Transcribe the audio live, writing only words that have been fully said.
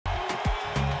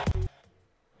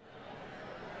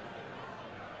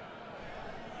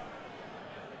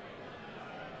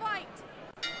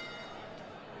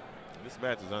This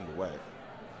match is underway.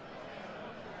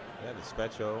 We have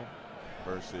Despecho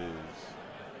versus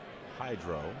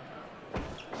Hydro.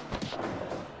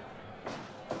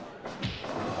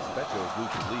 Despecho's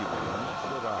Lucha's leaving. I'm not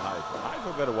sure about Hydro.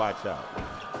 Hydro better watch out.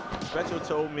 Despecho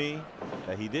told me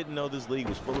that he didn't know this league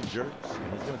was full of jerks,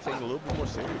 and he's going to take it a little bit more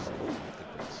seriously. Ooh, look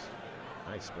at this.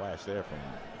 Nice splash there from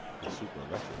the super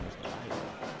electric Mr. Hydro.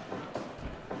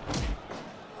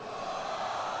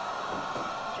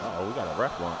 Uh-oh, we got a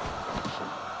ref bump.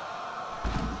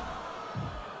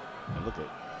 And look at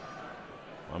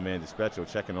my man Despecho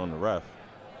checking on the ref.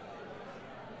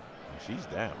 And she's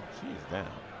down. She is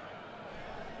down.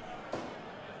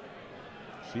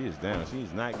 She is down.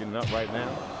 She's not getting up right now.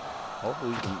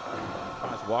 Hopefully,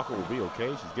 Potts Walker will be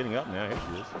okay. She's getting up now. Here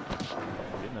she is.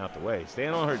 Getting out the way.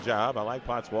 Staying on her job. I like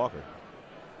Potts Walker.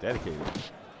 Dedicated.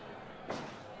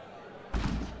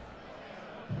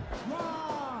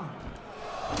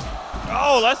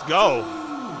 Oh, let's go.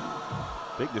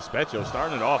 Big Despecho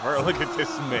starting it off early. Look at this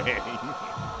man.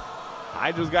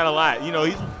 Hydro's got a lot. You know,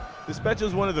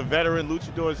 Despecho's one of the veteran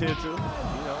luchadors here, too. You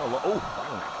know, right on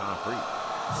that concrete.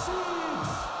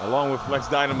 Along with Flex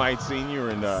Dynamite Sr.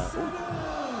 and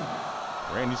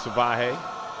Randy Savaje.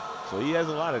 So he has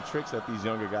a lot of tricks that these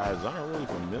younger guys aren't really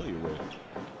familiar with.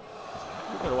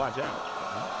 You better watch out.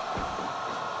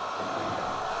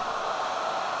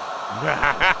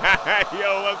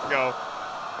 Yo, let's go.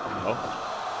 Oh,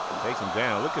 takes him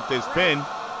down. Look at this pin.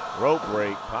 Rope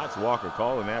break. Potts Walker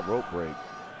calling that rope break.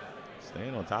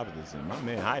 Staying on top of this. And my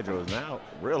man Hydro is now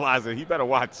realizing he better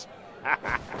watch.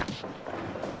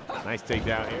 Nice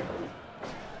takedown here.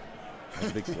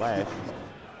 Big splash.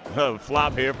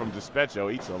 Flop here from Despecho.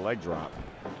 Eats a leg drop.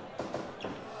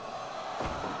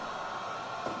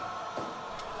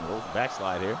 Goes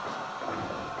backslide here.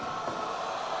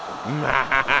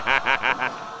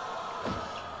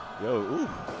 Yo, ooh.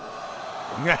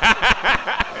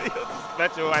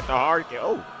 Despecho at the hard kick.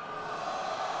 Oh.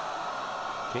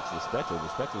 Kicks Despecho.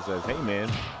 Despecho says, hey, man,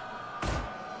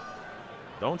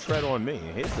 don't tread on me.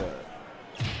 Here's a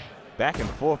back and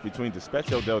forth between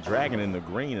Despecho Del Dragon and the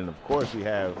green. And, of course, we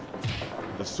have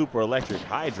the super electric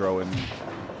Hydro and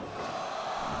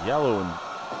yellow. And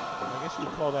I guess you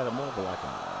would call that more of like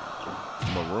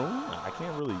a maroon. I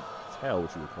can't really tell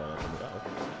what you would call that.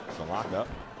 It's a lock up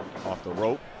off the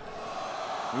rope.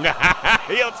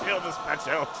 He'll chill,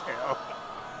 Despecho. Chill.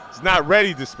 It's not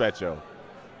ready, Despecho.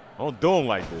 Don't do him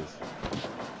like this.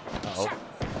 Uh-oh.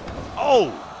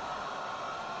 Oh!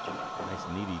 Nice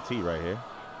knee DT right here.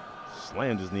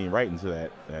 Slammed his knee right into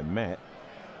that mat.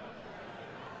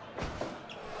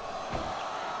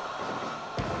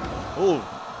 Oh,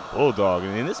 bulldog.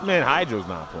 And this man Hydro's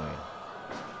not playing.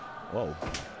 Whoa.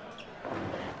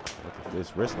 Look at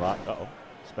this wrist lock. Uh-oh.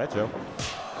 Despecho.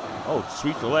 Oh,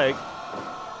 sweeps the leg.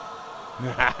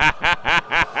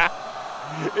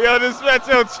 Yo,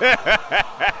 Despecho.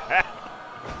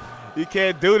 You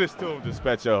can't do this to him,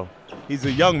 Despecho. He's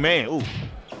a young man. Ooh,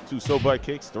 2 butt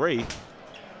kicks, 3.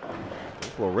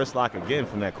 For a wrist lock again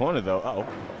from that corner, though. Uh-oh.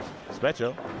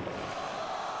 Despecho.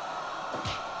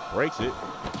 Breaks it.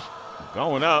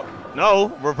 Going up. No,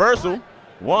 reversal.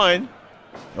 1.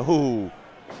 Ooh.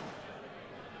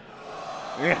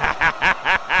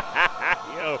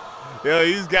 Yo,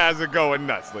 these guys are going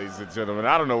nuts, ladies and gentlemen.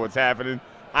 I don't know what's happening.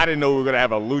 I didn't know we were going to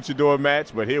have a luchador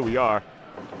match, but here we are.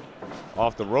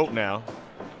 Off the rope now.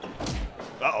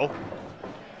 Uh-oh.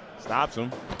 Stops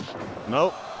him.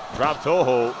 Nope. Drop toe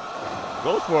hold.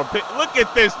 Goes for a pin. Look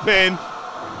at this pin.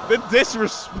 The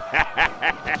disrespect.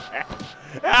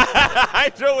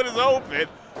 Hydro with his own pin.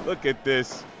 Look at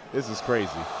this. This is crazy.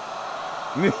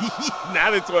 Now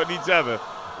they're toward each other.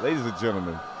 Ladies and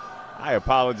gentlemen, I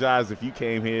apologize if you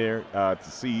came here to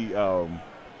see a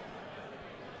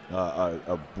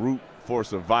brute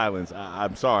force of violence.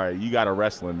 I'm sorry. You got a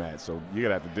wrestling match, so you're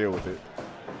going to have to deal with it.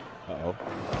 Uh-oh.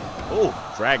 Oh,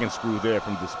 dragon screw there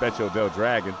from Despecho Del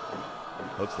Dragon.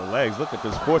 Hooks the legs. Look at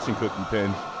this fortune cookie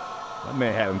pin. My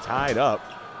man had him tied up.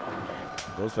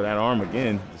 Goes for that arm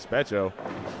again. Despecho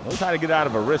knows how to get out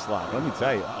of a wrist lock. Let me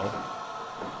tell you. Uh-oh.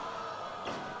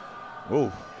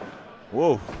 Whoa.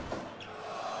 Whoa.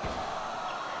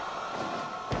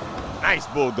 Nice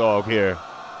bulldog here.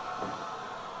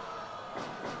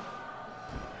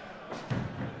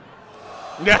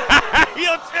 Yo,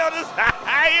 chill this.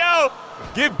 Yo,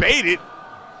 get baited.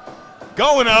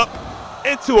 Going up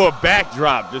into a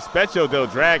backdrop. Despecho Del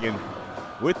Dragon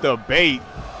with the bait.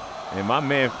 And my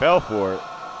man fell for it.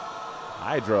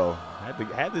 Hydro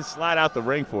had to slide out the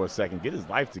ring for a second. Get his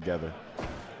life together.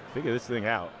 Figure this thing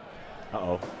out.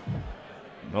 Uh-oh.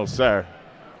 No, sir.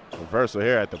 Reversal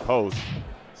here at the post.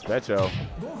 Despecho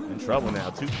in trouble now.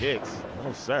 2 kicks.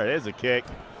 Oh, sir, there's a kick.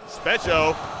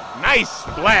 Despecho, nice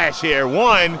splash here.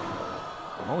 1.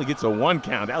 Only gets a 1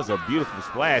 count. That was a beautiful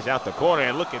splash out the corner.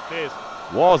 And look at this.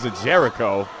 Walls of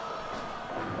Jericho.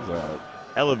 That was a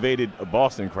elevated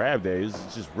Boston Crab there. He's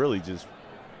just really just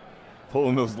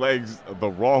pulling those legs the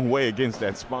wrong way against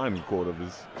that spinal cord of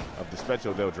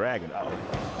Despecho del Dragon. Uh-oh.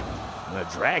 And a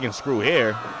dragon screw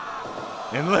here.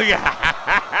 And look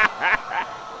at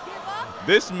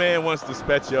this man wants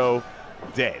Despecho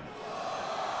dead.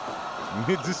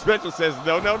 Despecho says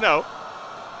no, no, no.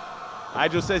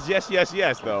 Hydro says yes, yes,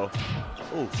 yes, though.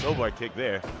 Oh, showboy kick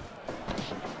there.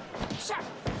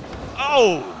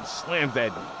 Oh, slams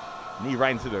that knee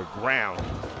right into the ground.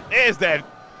 There's that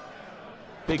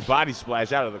big body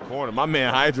splash out of the corner. My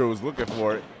man Hydro was looking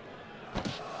for it.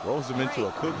 Rolls him into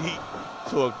a cookie,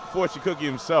 to a fortune cookie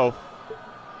himself.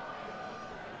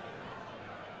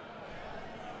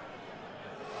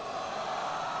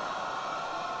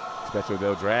 Despecho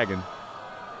del Dragon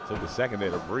took a second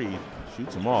there to breathe.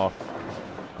 Shoots him off.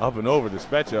 Up and over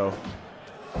Despecho.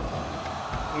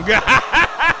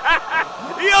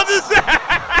 Yo,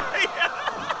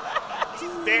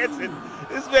 he's dancing.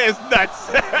 This man's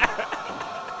nuts.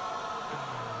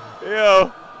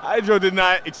 Yo, Hydro did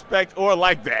not expect or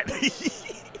like that.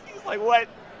 He's like, what?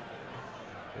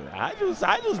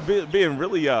 Hydro's being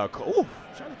really cool.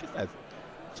 Trying to get that.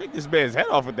 Shake this man's head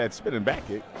off with that spinning back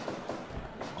kick.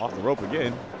 Off the rope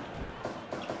again.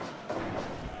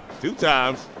 2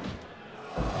 times.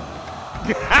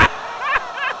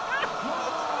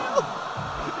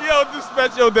 Yo,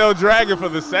 Despecho del Dragon for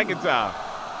the 2nd time.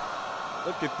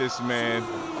 Look at this man.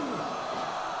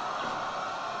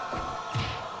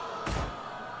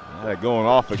 Now they're going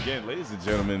off again, ladies and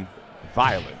gentlemen.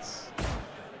 Violence.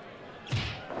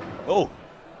 Oh,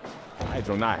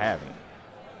 Hydro not having it.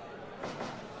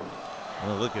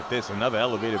 Oh, look at this, another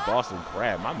elevated Boston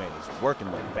Crab. My man is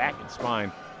working the back and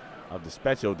spine of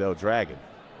Despecho del Dragon.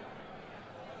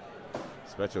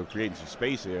 Despecho creating some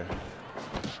space here.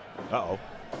 Uh-oh.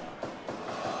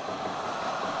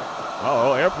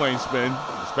 Uh-oh, airplane spin.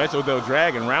 Despecho del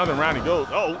Dragon, round and round he goes.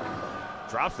 Oh,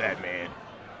 drops that man.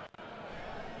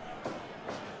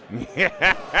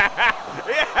 Yeah.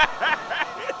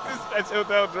 Despecho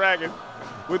del Dragon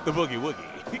with the boogie woogie.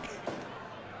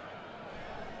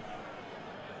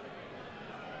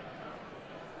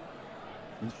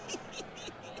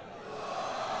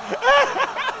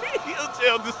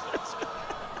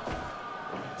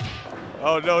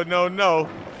 Oh, no, no, no.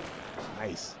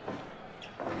 Nice.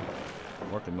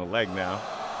 Working the leg now.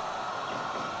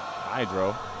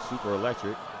 Hydro, super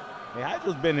electric. Hey,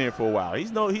 Hydro's been here for a while.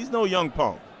 He's no young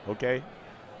punk, okay?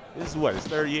 This is what, his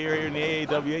 3rd year here in the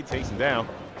AAWA. Takes him down.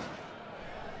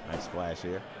 Nice splash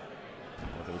here.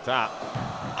 Go to the top.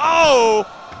 Oh!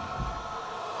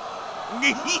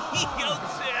 Yo,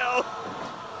 chill.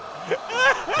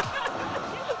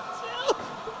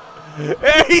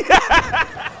 Hey!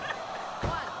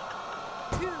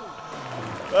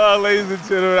 Oh, ladies and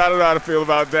gentlemen, I don't know how to feel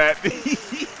about that.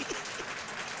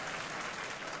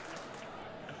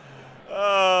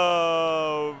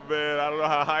 Oh, man, I don't know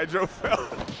how Hydro felt.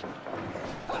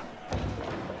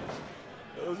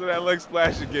 Those are that leg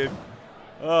splash again.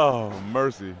 Oh,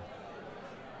 mercy.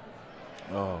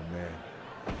 Oh, man.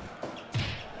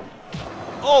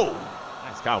 Oh,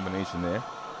 nice combination there.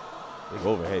 Big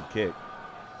overhead kick.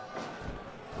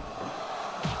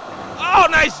 Oh,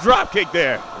 nice drop kick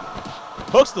there.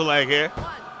 Hooks the leg here.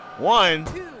 1,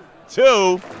 2.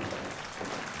 Oh,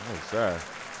 sir.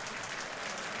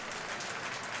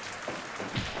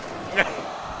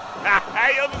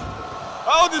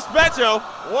 Oh, Despecho.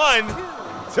 1,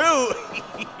 2.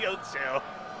 Yo, chill.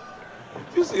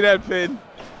 Did you see that pin?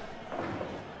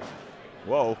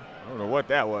 Whoa. I don't know what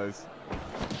that was.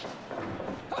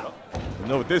 I don't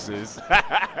know what this is.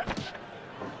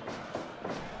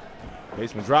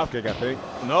 Basement dropkick, I think.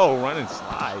 No, running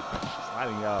slide.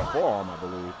 Sliding forearm, I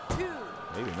believe.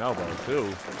 Maybe an elbow,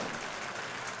 too.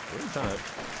 What are you trying to...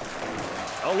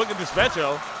 Oh, look at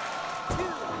Despecho.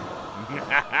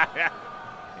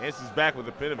 Answers back with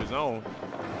a pin of his own.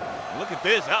 Look at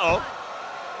this. Uh-oh.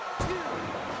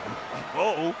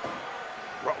 Uh-oh.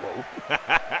 Uh-oh.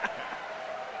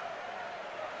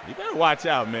 You better watch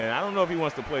out, man. I don't know if he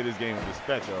wants to play this game with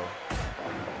Despecho.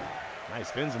 Nice,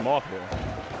 spins him off here.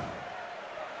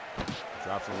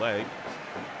 Drops a leg.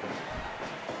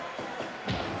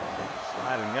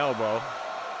 Sliding elbow.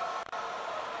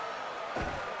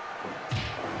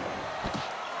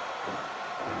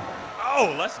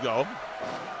 Oh, let's go.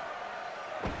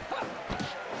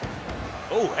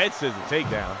 Oh, head scissors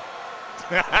takedown.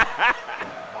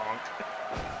 Bonk.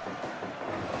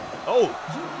 Oh.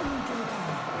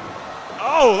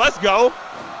 Oh, let's go.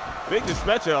 Big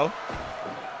Despecho.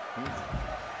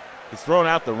 He's thrown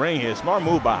out the ring here. Smart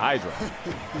move by Hydra.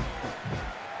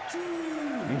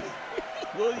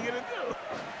 What are you going to do?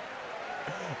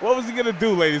 What was he going to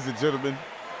do, ladies and gentlemen?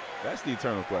 That's the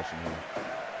eternal question here.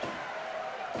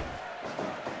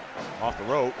 Off the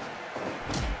rope.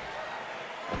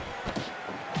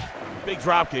 Big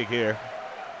drop kick here.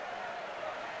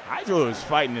 Hydra is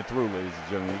fighting it through, ladies and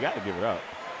gentlemen. You got to give it up.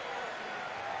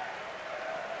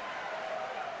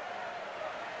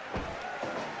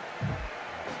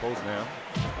 Post now.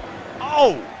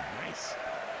 Oh, nice.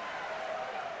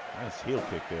 Nice heel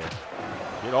kick there.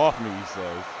 Get off me, he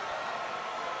says.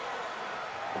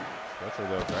 Special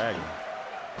Del Dragon.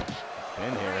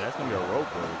 Spin here. That's going to be a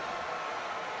rope break.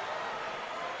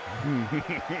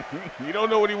 You don't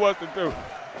know what he wants to do.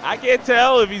 I can't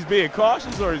tell if he's being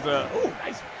cautious or he's oh,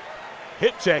 nice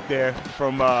hip check there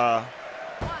from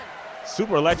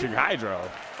Super Electric Hydro. I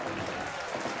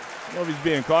don't know if he's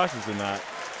being cautious or not.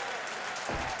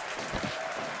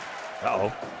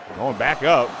 Uh-oh, going back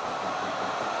up.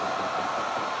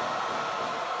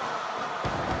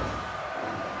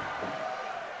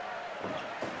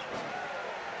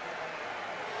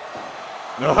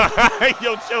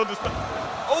 Yo, chill this.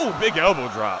 Oh, big elbow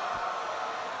drop.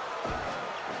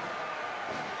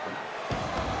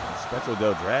 Special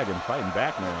Del Dragon fighting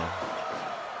back now.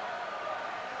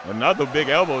 Another big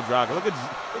elbow drop. Look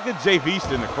at Jay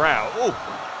Vista in the crowd. Oh.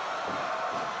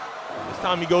 This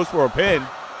time he goes for a pin.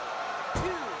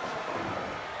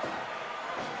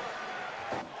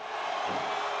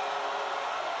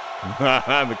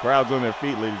 The crowd's on their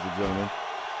feet, ladies and gentlemen.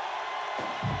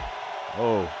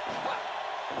 Oh.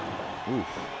 Oof.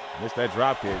 Missed that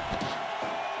drop kick.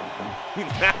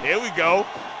 Here we go.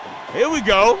 Here we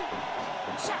go.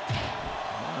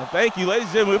 Thank you, ladies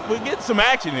and gentlemen. We're getting some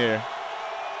action here.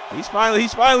 He's finally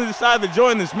decided to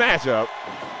join this matchup.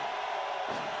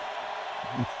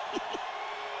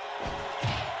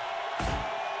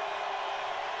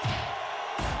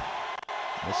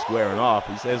 They're squaring off.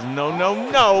 He says, no, no,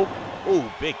 no. Ooh,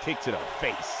 big kick to the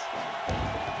face.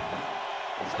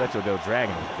 Despecho Del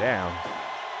Dragon is down.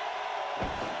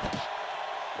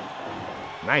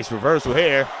 Nice reversal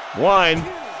here. 1,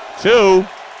 2.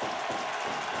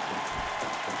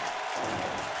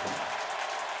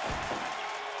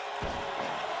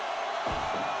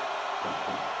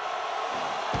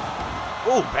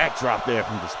 Oh, backdrop there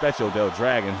from Despecho Del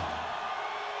Dragon.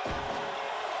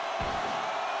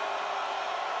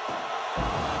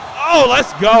 Oh,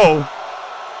 let's go.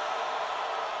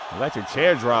 Electric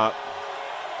chair drop.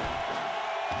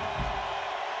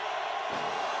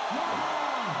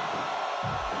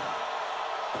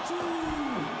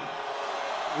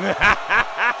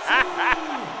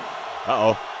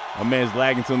 Uh-oh. My man's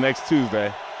lagging until next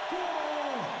Tuesday.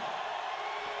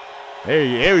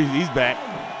 He's back.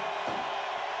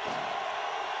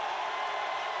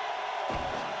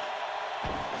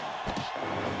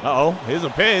 Uh-oh, here's a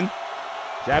pin.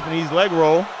 Japanese leg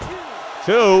roll.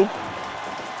 2.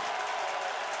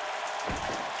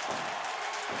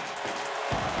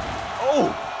 Oh,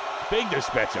 big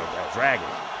Despecho Del Dragon.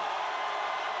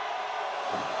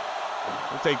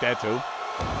 We'll take that too.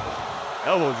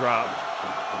 Elbow drop.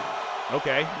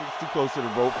 Okay, it's too close to the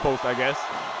rope post, I guess.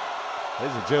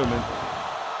 Ladies and gentlemen,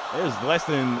 there's less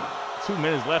than 2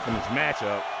 minutes left in this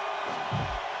matchup.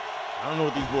 I don't know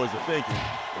what these boys are thinking.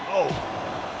 Oh,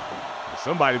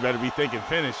 somebody better be thinking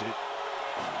finish it.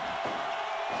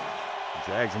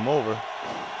 Drags him over.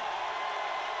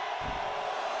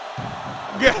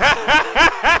 Yo!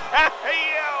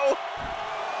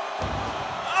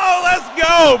 Oh, let's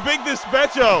go! Big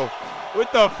Despecho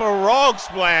with the frog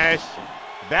splash.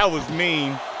 That was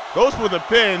mean. Goes for the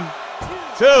pin.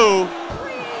 2, 3.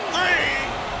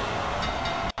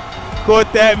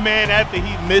 Caught that man after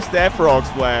he missed that frog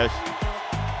splash.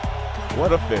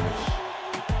 What a finish.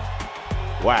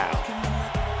 Wow.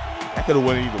 That could have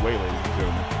went either way, ladies and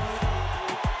gentlemen.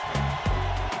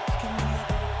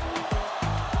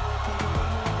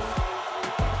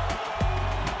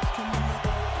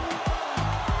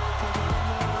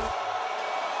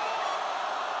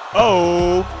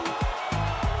 Oh.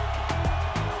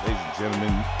 Ladies and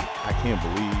gentlemen, I can't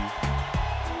believe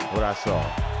what I saw.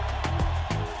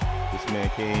 This man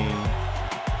came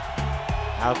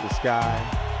out the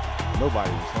sky.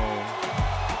 Nobody was home.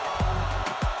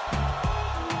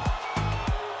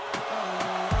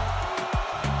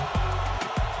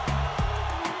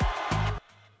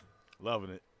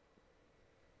 Loving it.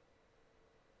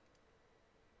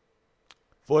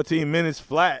 14 minutes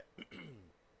flat.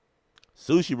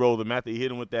 Sushi rolled him after he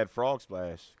hit him with that frog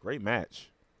splash. Great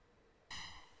match.